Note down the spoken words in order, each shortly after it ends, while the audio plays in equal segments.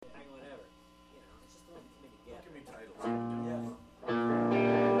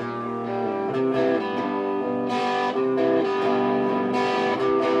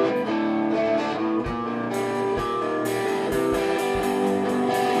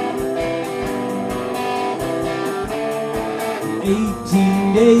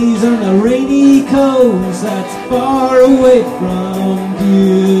18 days on the rainy coast that's far away from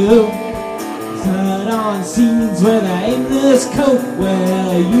you. Set on scenes where the aimless cope,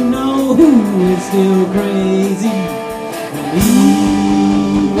 well, you know who is still crazy. And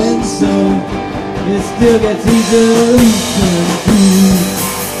even so, it still gets easily confused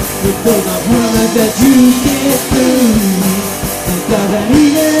with those appointments that you get through. It doesn't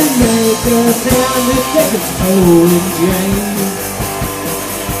even make a sound that takes its toll in Jane.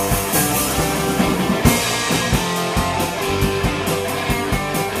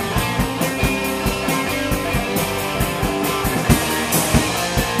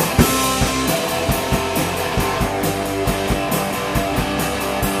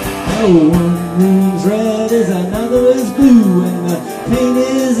 One room's red as another is blue, and the paint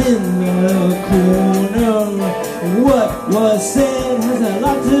is in the corner. What was said has a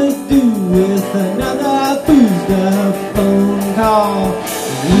lot to do with another boozed up phone call.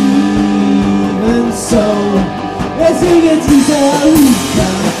 Even so, it still gets easily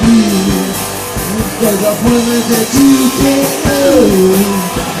confused with those appointments that you can't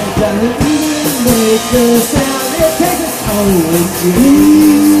lose. It doesn't even make a sound, it takes a toll in you.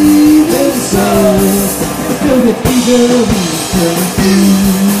 Even so, it still gets easily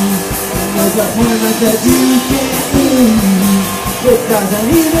confused. Those appointments that you can't lose. It doesn't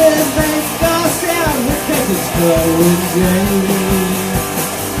even make a sound, it takes its toll in Jane.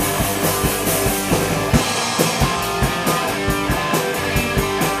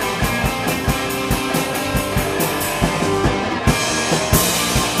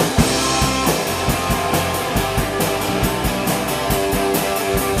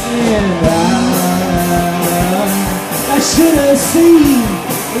 And I should have seen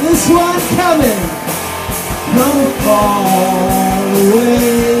this one coming from far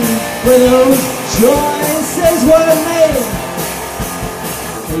away, where those choices were made.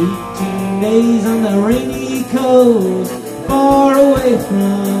 18 days on the rainy coast, far away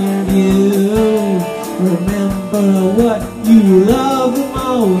from you. Remember what you love the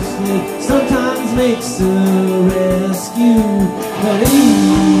most, it sometimes makes a rescue. But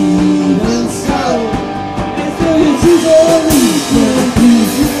even so, it still gets easily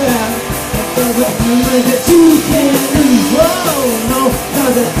confused. You got those appointments that you can't lose. Whoa, no,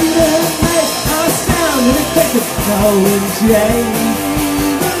 doesn't even make a sound, and it takes its toll in Jane.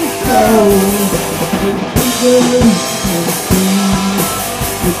 Even so, it's easily confused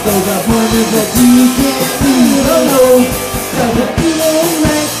with those appointments that you can't lose. Oh no, doesn't even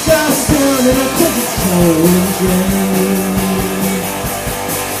make a sound, and it takes its toll in Jane.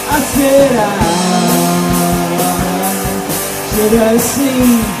 I said I should have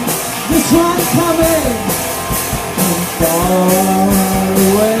seen this one coming from far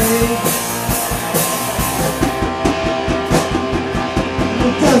away.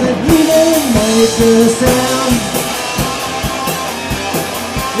 It doesn't even make a sound.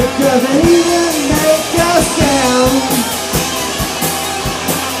 It doesn't even make a sound.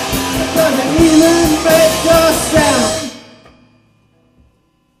 It doesn't even make a sound.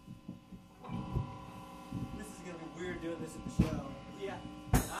 Doing this at the show. Yeah.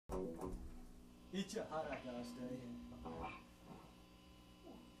 Eat your hot dog, gotta stay in. 1,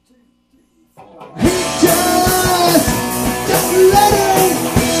 2, 3, 4. He just let it,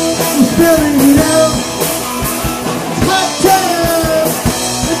 I'm spilling it out. It's hot time,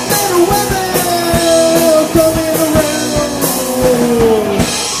 it's better weather coming around.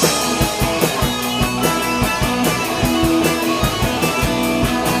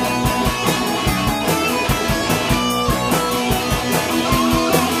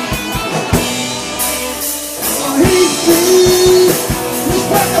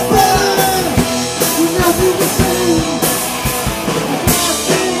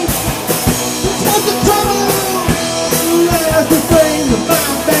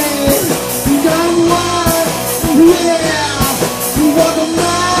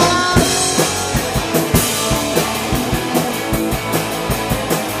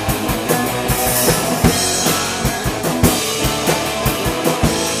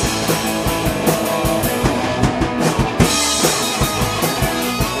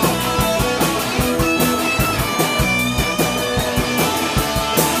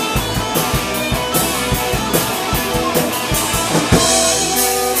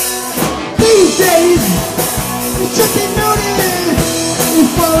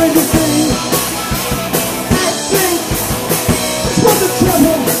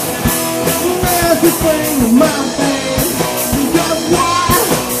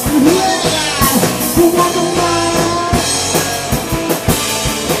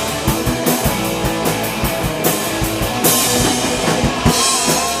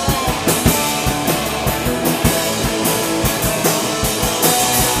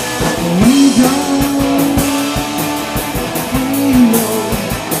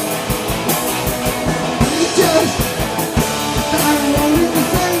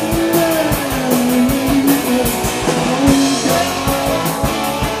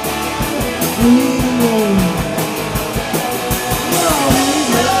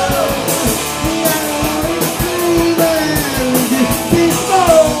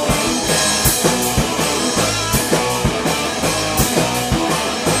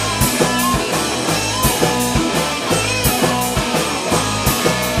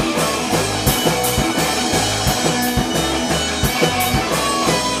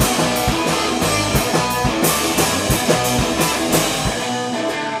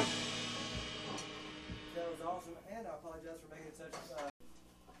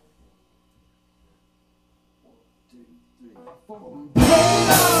 Paid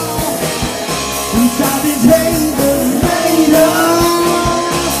off inside these haters made up.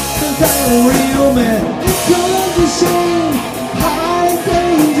 Sometimes a real man becomes a shame. High and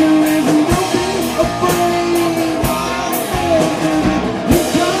dangerous and don't be afraid.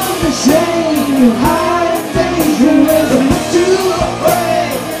 Becomes a shame. High and dangerous and not too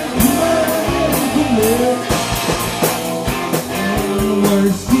afraid.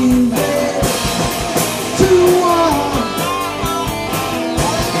 Words seem bad to walk.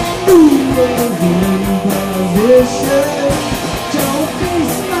 Position, don't be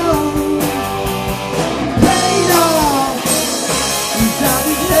slow. Paid off inside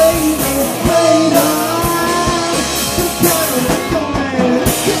the table. Paid off. Some kind of little man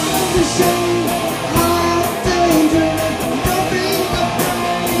comes to shame. High dangerous, don't be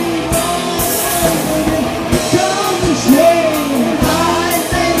afraid. Comes to shame. High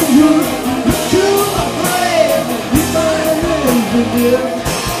dangerous, not too afraid. You might live with it.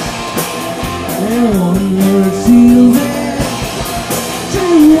 One word seals it to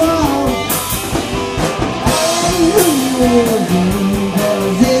all.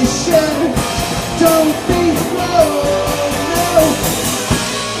 Position, don't be slow, no.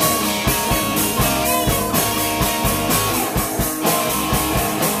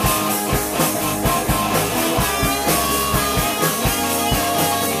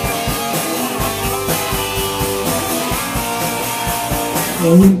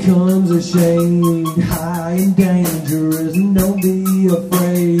 When comes a shame, high and dangerous, and don't be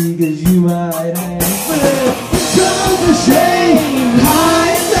afraid, 'cause you might have it. When comes a shame, high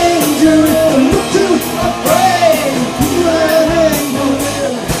and dangerous, and not too afraid, you might have it.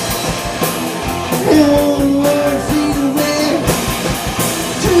 One word seals it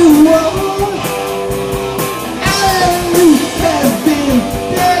to all. And you have been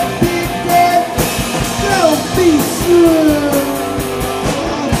dead, don't be sure.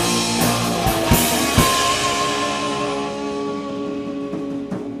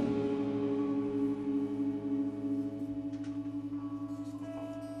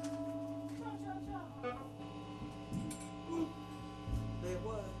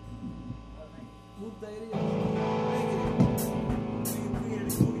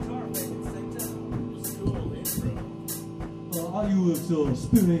 Are you so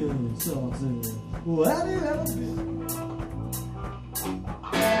experienced? Well, have you ever been?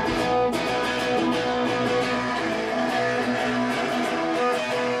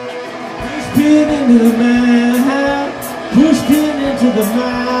 Push pin into the mouth. Push pin into the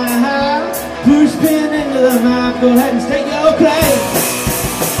mouth. Push pin into the mouth. Go ahead and state your place.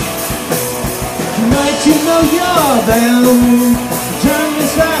 Tonight you know you're bound. Turn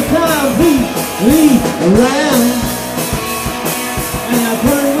this life completely around. And I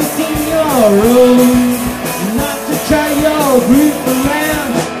burn within your room, not to try your grip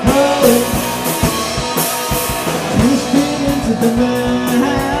around. Oh, push me into the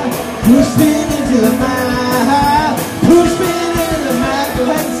mouth, push me into the mouth, push me into the mouth. Go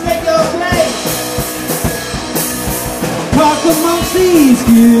ahead and take your place. Talk amongst these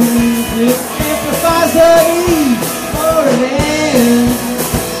kids, it amplifies the heat for an end.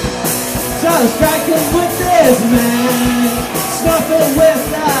 So strike him with this man. Snuff it with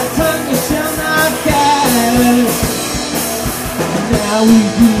thy tongue, you shall not catch. Now we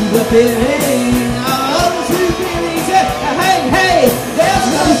do the bidding of the two pennies. Hey, hey, there's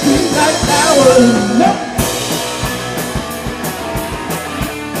no street like ours. Nope.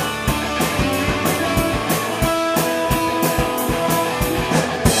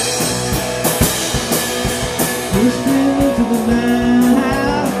 Push me into the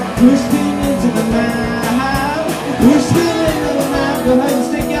mouth, push me into the mouth, push me. Go ahead and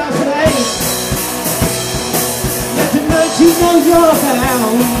stick out today. Now tonight you know you're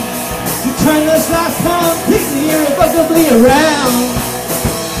bound to turn this life completely irrevocably around.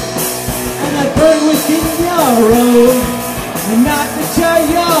 And I burn within your road, and not to tear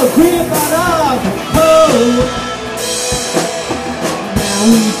your grip out of the cold. Now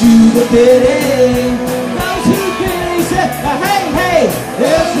we do the bidding. Those who really say, hey, hey,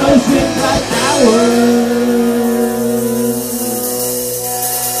 there's no sin like ours.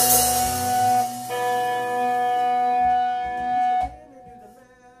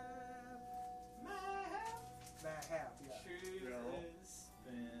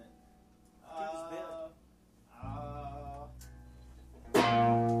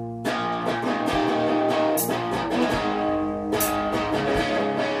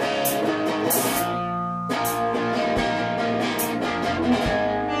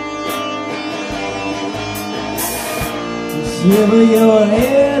 Swivel your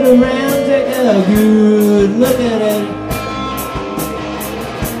head around, take a good look at it.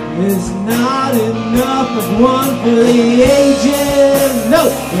 It's not enough of one for the ages. No,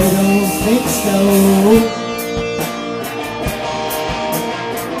 they don't think so.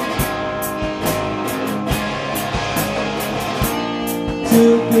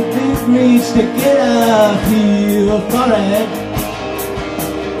 Took a big reach to get a feel for it.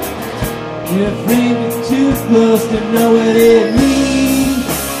 You're framing too close to know what it means.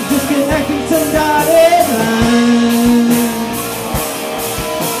 Disconnecting some dotted lines.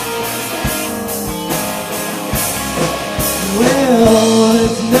 Well,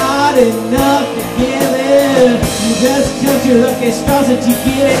 it's not enough to give it. You just count your lucky stars that you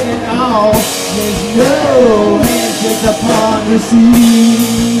get it at all. There's no handshake upon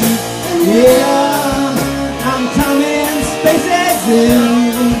receipt. Yeah, I'm time and space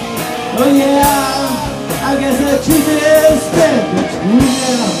exit. Oh yeah, I guess the truth is split between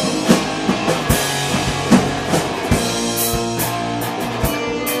them.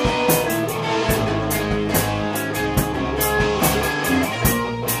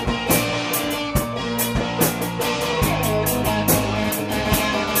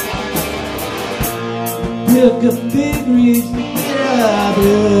 Took a big reach to get up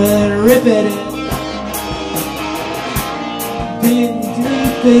and rip it in. Didn't do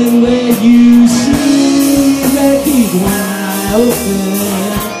anything where you see that keep one eye open.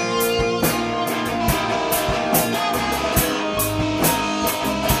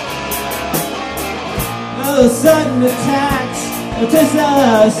 No sudden attacks, it's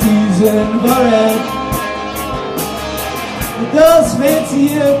a season for it. Those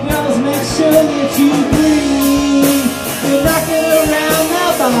fancier girls make sure that you breathe. You're knocking around the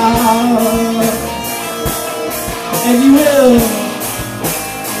bar, and you will.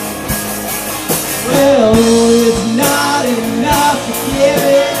 Well, it's not enough to give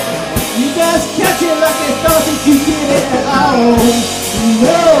it. You just catch it like you thought that you get it at all.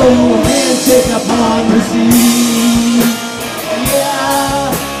 No handshake upon receipt.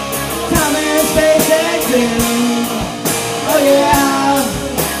 Yeah, time and space exist. Oh yeah,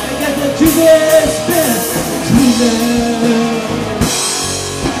 I guess the truth is spent between them.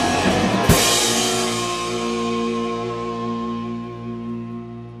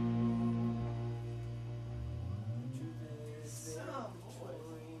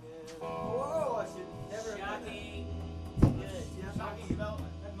 Whoa, I should never. Shocking. Good. Yeah, shocking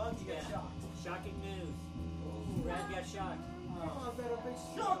development. That monkey got shocked. Shocking news. Brad got shocked. Oh, that'll be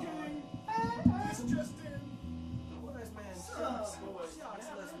shocking. It's just in. What is man? Shocks, boys. Shocks,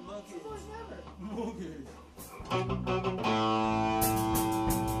 less monkeys. Monkeys.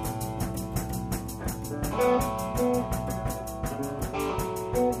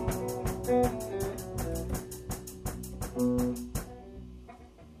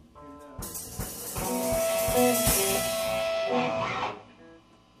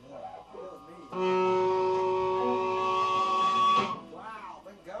 Wow,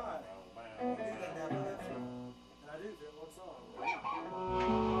 thank God. You did that now, didn't you? And I do feel one song.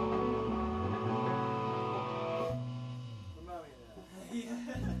 Remind me of that. Yeah.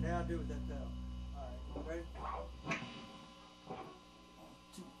 Now I do with that though. Alright, ready?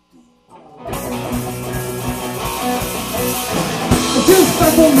 Just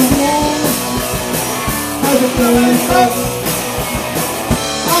back on the wall, how's it going up?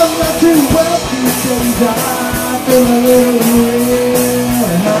 I'm not too wealthy, says I feel a little weird.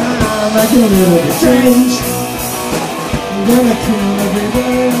 I'm like a little bit strange. I'm gonna kill every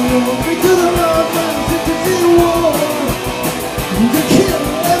day. Because the love runs into the war. You can kill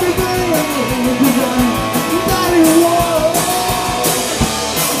everything because I'm not in war.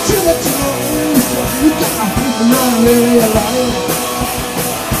 Till the time you got, I'm not really alive.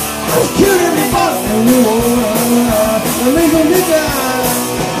 I was killed everybody in the war. I'm leaving me down.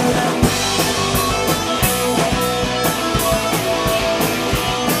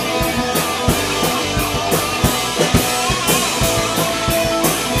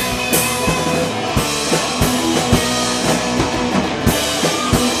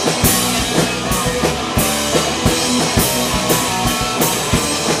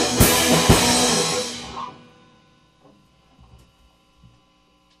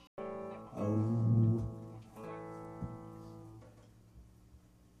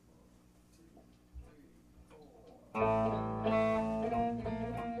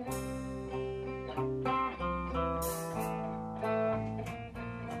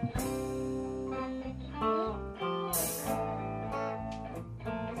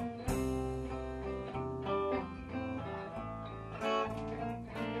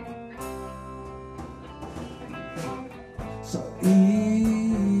 So enough,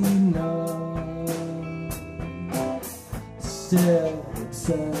 still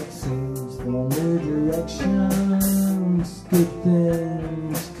sucks. directions, good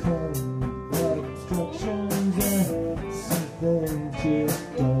things come like obstructions, and some things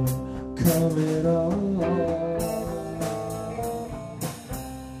just don't come at all.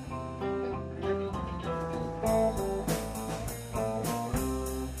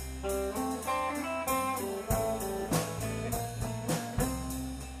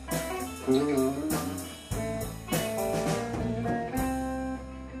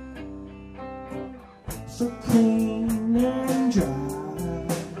 So clean and dry,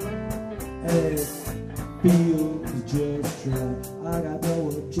 and it feels just right. I got no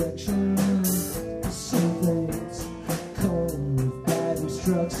objections. Some things come with bad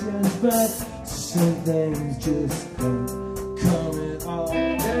instructions, but some things just don't come at all.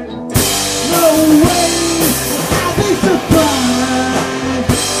 No way I'll be surprised.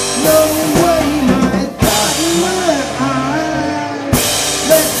 No way my thoughts my eyes.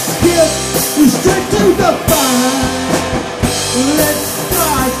 Let's skip straight to the fire. Let's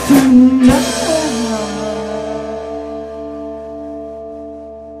start tonight.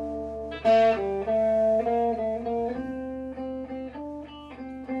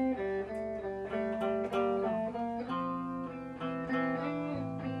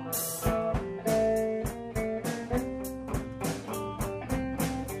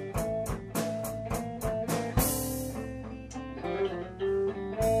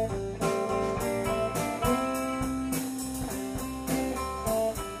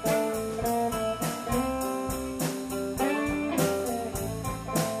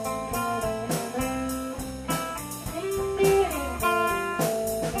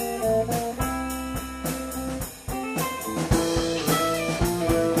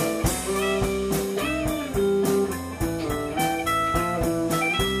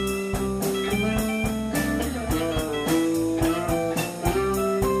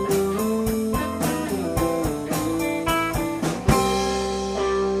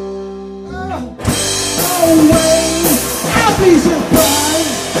 Be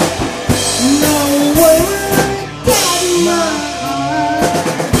surprised. No way got my eyes.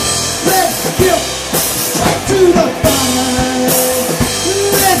 Let's skip straight to the fire.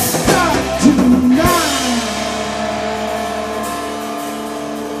 Let's start tonight.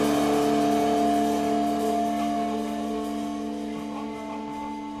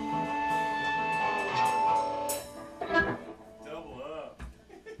 Double up.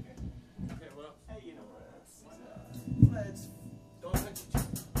 Okay, well, hey, you know what? Let's don't touch it.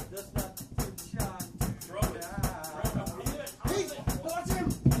 Let's not take the shot. Throw it. Hey, watch him.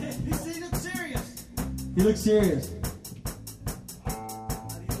 He looks serious. He looks serious. How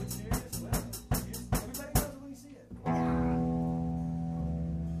do you look serious? Well, everybody knows when you see it.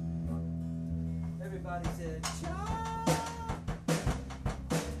 Everybody said, cha.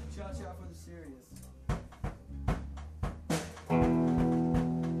 Cha-cha for the serious.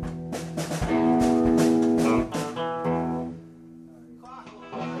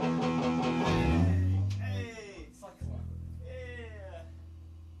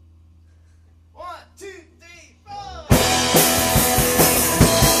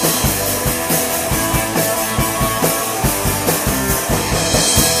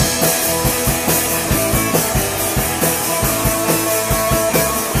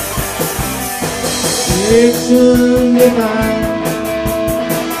 Fiction divine,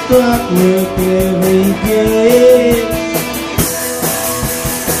 clockwork every day.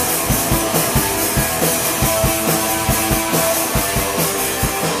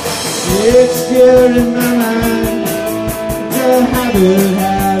 It's still in my mind, the habit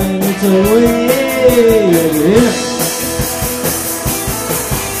having its own way. Yeah.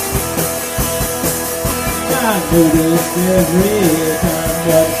 I notice every time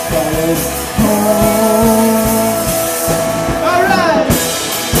what's followed home. All right.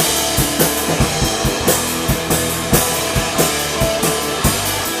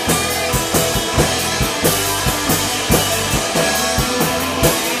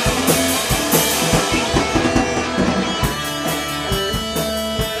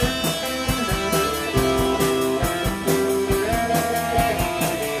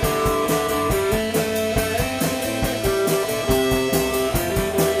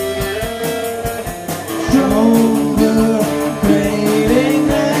 Stronger, creating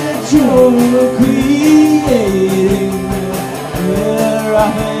that you're creating, where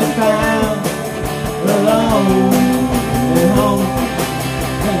I've been found alone at home.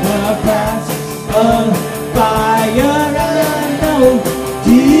 And the past of fire, I know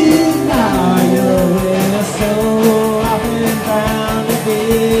denial in a soul. I've been found to be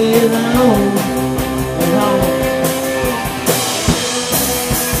alone at home.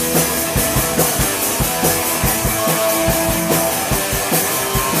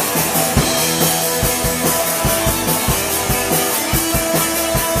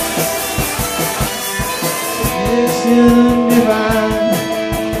 in divine.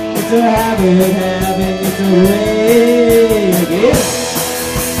 It's a habit, it's a way again.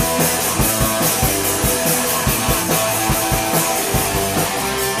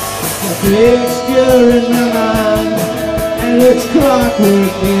 The fixture in my mind, and it's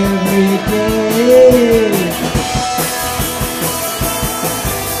clockwork every day.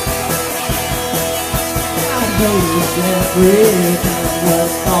 I notice every time what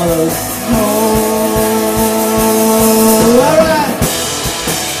follows home. Alright!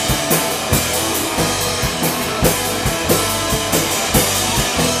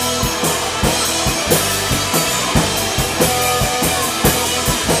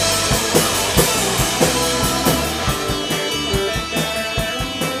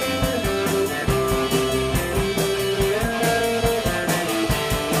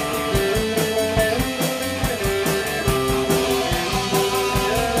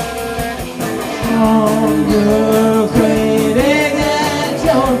 You're creating and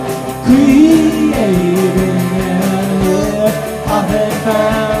you're creating and I've been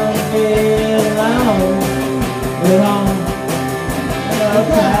found alone the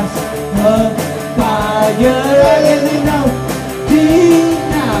past of fire. I really know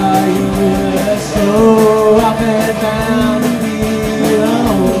deny you. So I've been found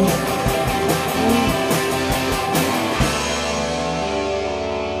alone.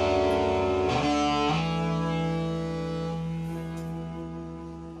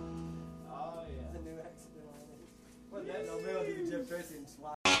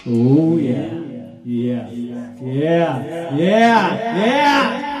 Oh yeah, yeah, yeah, yeah, yeah.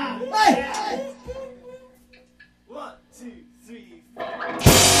 Hey! 1, 2, 3,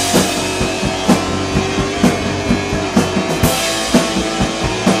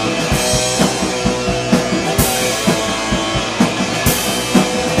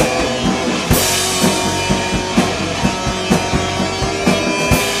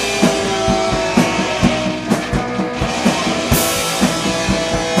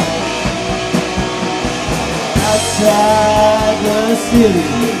 Outside the city,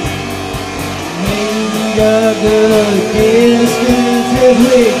 made a good distance as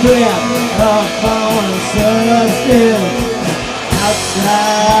we crept up on substance.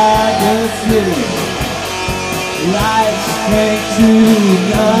 Outside the city, lights crank to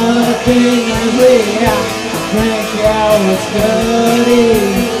nothing as we crank out what's dirty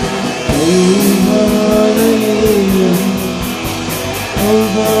over the years,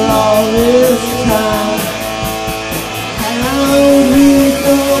 over all this time. We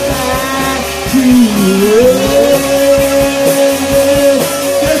go back to it,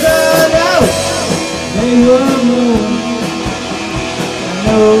 'cause I know they were more. I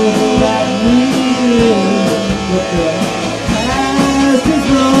know that we live, but the past is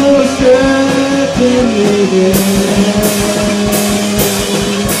more certain living.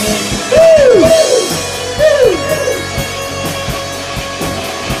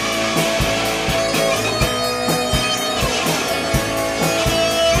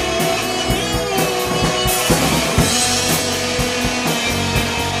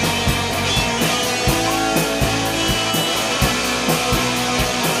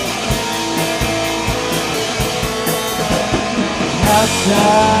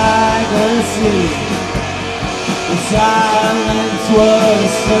 Outside the city, the silence was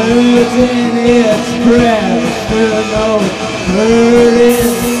certain, its pressure no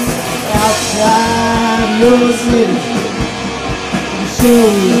burden. Outside your city, you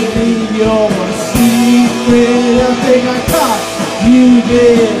showed me your secret. I think I caught you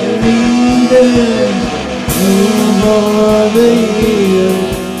believing over the years,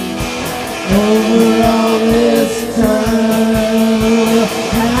 over all this time.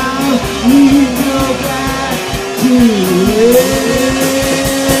 How we go back to it.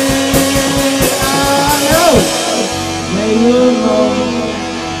 I know they were more.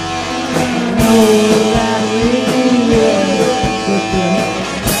 I know that we live, but the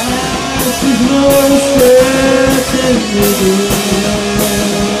past is more certain to be.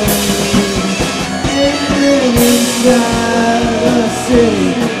 And inside the city,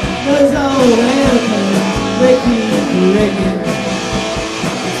 those old anthems, they keep ringing.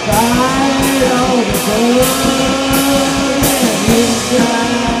 Despite all the fun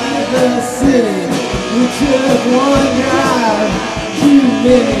inside the city, we took one drive, too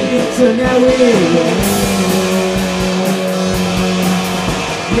many, so now we're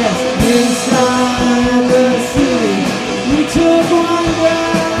yes, inside the city, we took one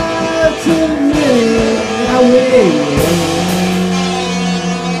drive, too many, now we're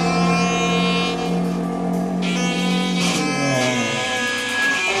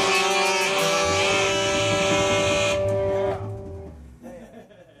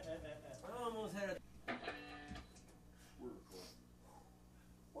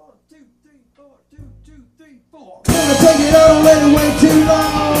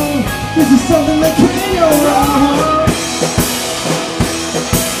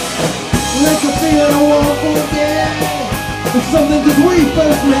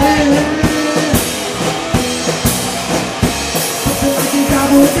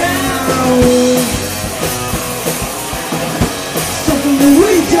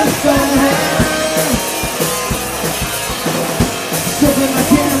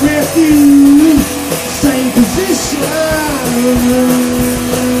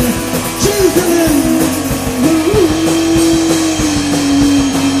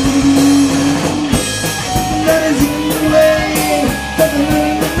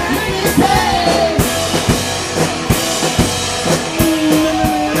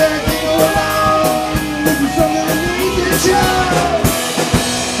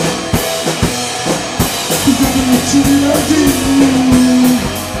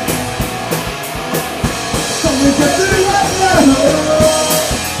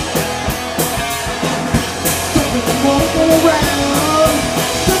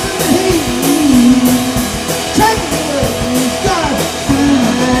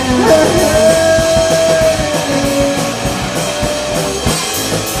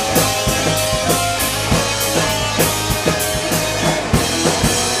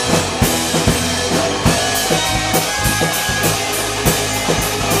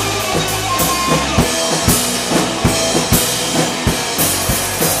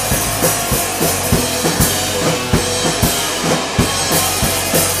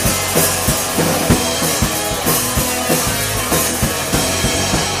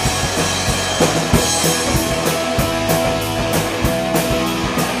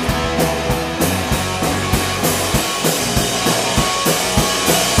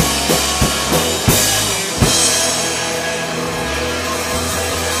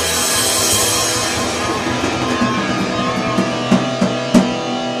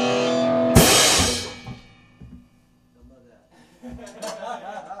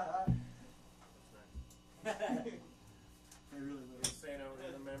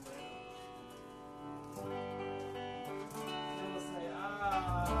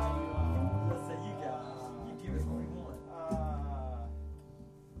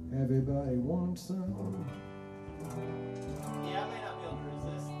Everybody wants some. Yeah, I may not be able to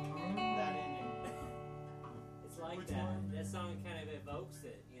resist that ending. It's like that. That song kind of evokes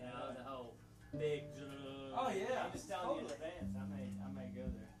it, you know, the whole big. Oh yeah, I'm just telling you in advance. I may go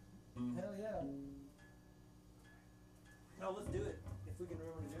there. Hell yeah. No, let's do it. If we can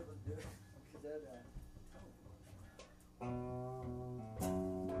remember to do it, let's do it. 'Cause that,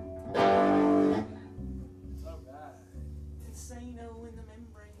 all right. Insano in the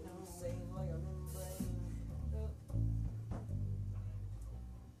membrane. Insane like a membrane.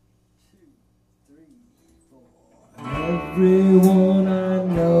 2, 3, 4. Everyone I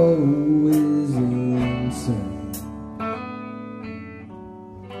know is insane.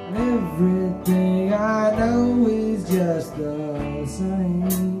 Everything I know is just the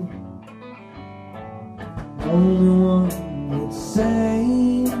same. Only one that's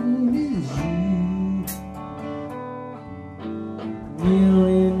sane is you. You don't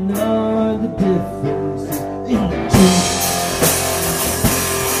even know the difference in the two.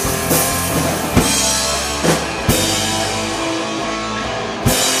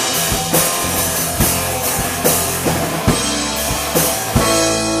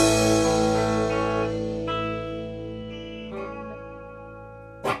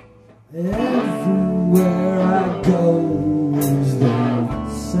 Everywhere I go is the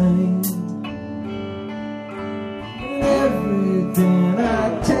same. Everything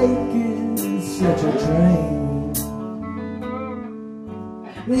I take is such a train.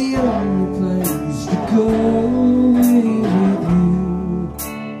 The only place to go is with you.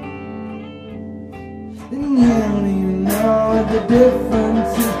 And you don't even know what the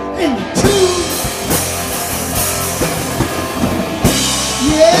difference is in the two.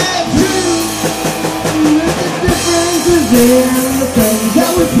 Yeah, true. The difference is in the things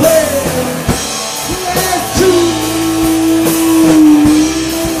that we play. Yeah, true.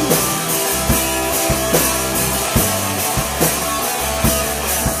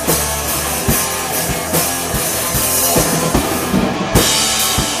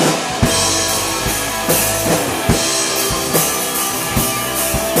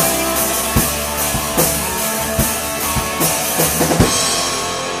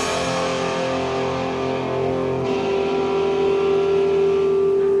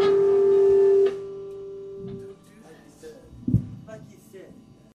 Like you said.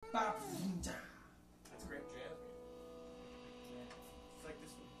 That's great jazz music. It's like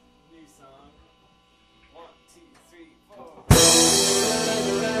this new song. 1, 2, 3, 4.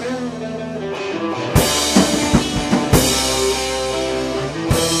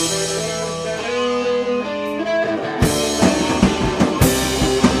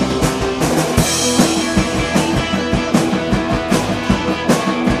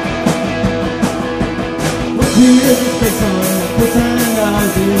 Here's the space on the time of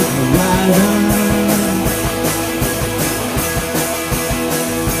the horizon.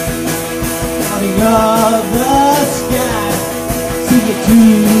 Clouding up the sky, see it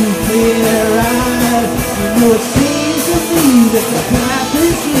too clear eyes. You know it seems to me that the path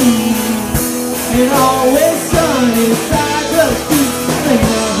is lead, and always sun inside the street. They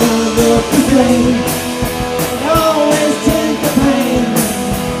never look the same, they always take the pain.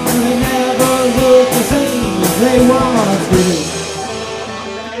 They never look the same as they once did.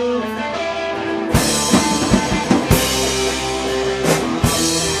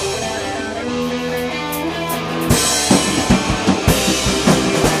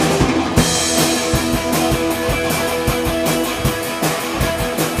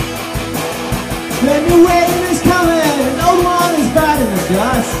 The new wave is coming, an old one is biting the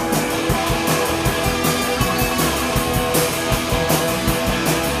dust.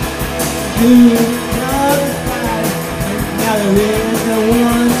 Now there is no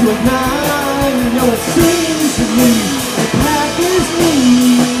one to acknowledge. You know it seems to me the path is me.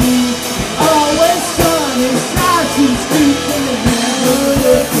 Always sunny sides and streets, and they never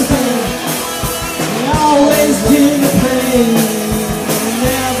look the same. They always feel the pain. They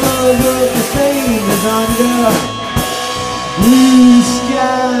never look the same as under blue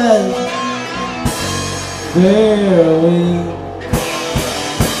skies. Fair wind,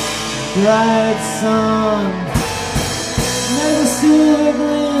 bright sun, never silver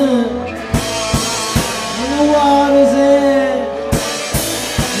glint, and the water's edge.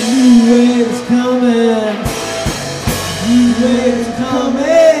 A new wave is coming, new wave is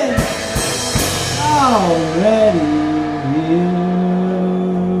coming, already here.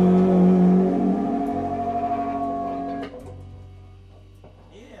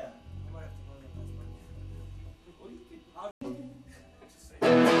 Yeah. I might have to go in this one. Well, you could.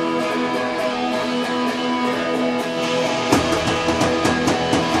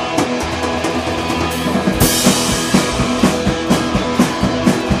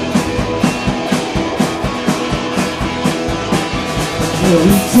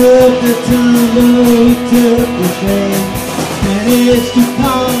 we took the tumble, we took the fame, managed to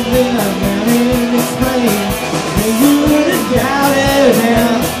calm them down and explain. They would have doubted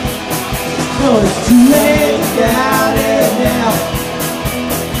now. No, it's too late to doubt it now.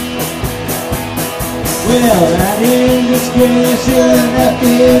 Well, that indiscretion left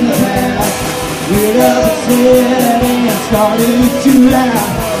in the past, we'd upset and started to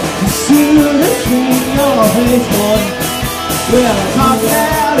laugh. You should have seen your face, boy. Well, I talked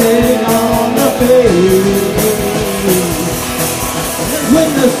about it on the face. When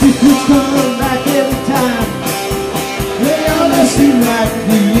the secrets come back every time, they only seem like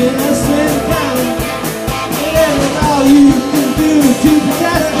the innocent kind. And that's all you can do to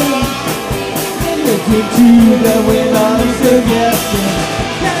protect them. And you get to the window suggestion.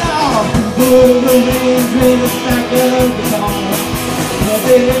 Get off and put the names in the back of the car. But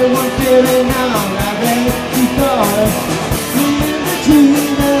they weren't feeling now like that because between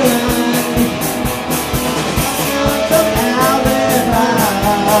the lines, some alibi.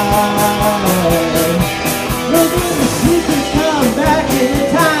 But when the secrets come back in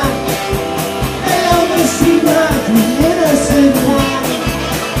time, they only seem like the innocent kind.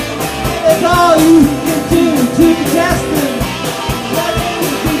 And that's all you can do to protest them. But you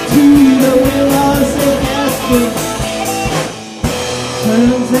can do the will of suggestion.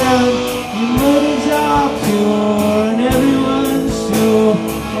 Turns out your motives are pure and everyone's sure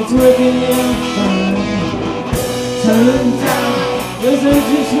it's working out fine. Turns out your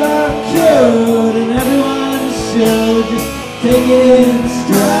searches were cured and everyone's sure just take it in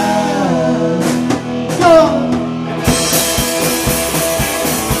stride. Go on!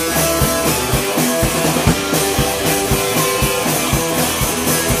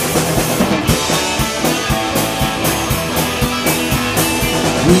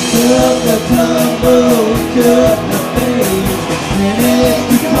 We took the tumble, we took the fade, and if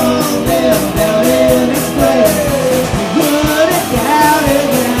you calm them down and explain, we wouldn't doubt it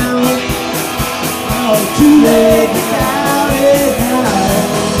now. Oh, too late to doubt it now.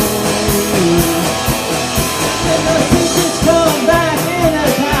 And the secrets come back in a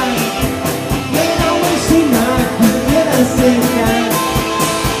time, they always seem like the innocent kind.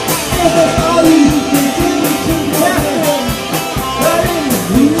 If it's all you can do to protect them, but in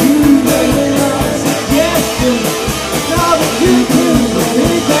you do the little suggestion. All that you do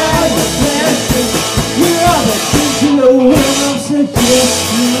is bad suggestion. You are the key to the world of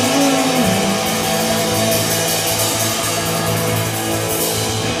suggestion.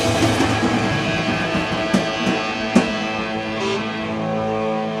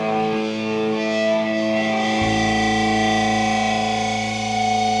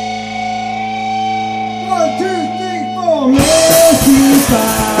 One, two, three, four. Miss you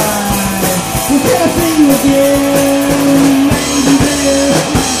fine. We can't see you again. Maybe there's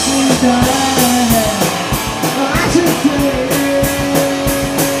something time. I should say,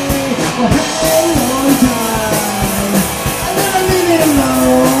 oh, hey, long time. I never leave it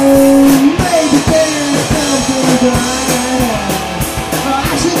alone. Maybe there's something time.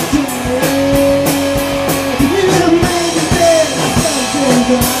 I should say, maybe there's something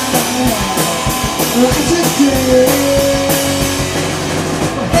time. I should say,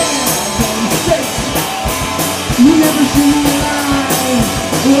 for heaven's sake, you never see me lie.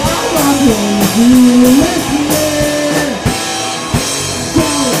 Well, I'm not going to listen. So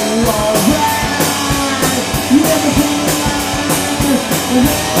alright, you never see me lie. Well,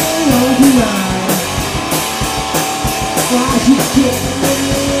 hang on tonight. I should say,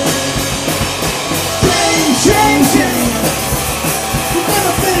 shame, shame, shame. You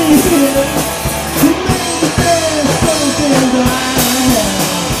never face it.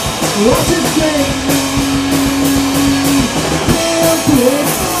 What's his name? Damn quick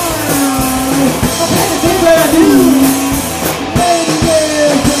fire. Okay, the thing that I do. Baby,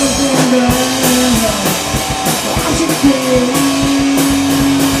 there's something that what's his name?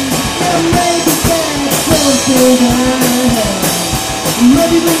 Yeah, maybe there's something that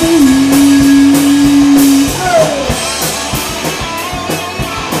maybe the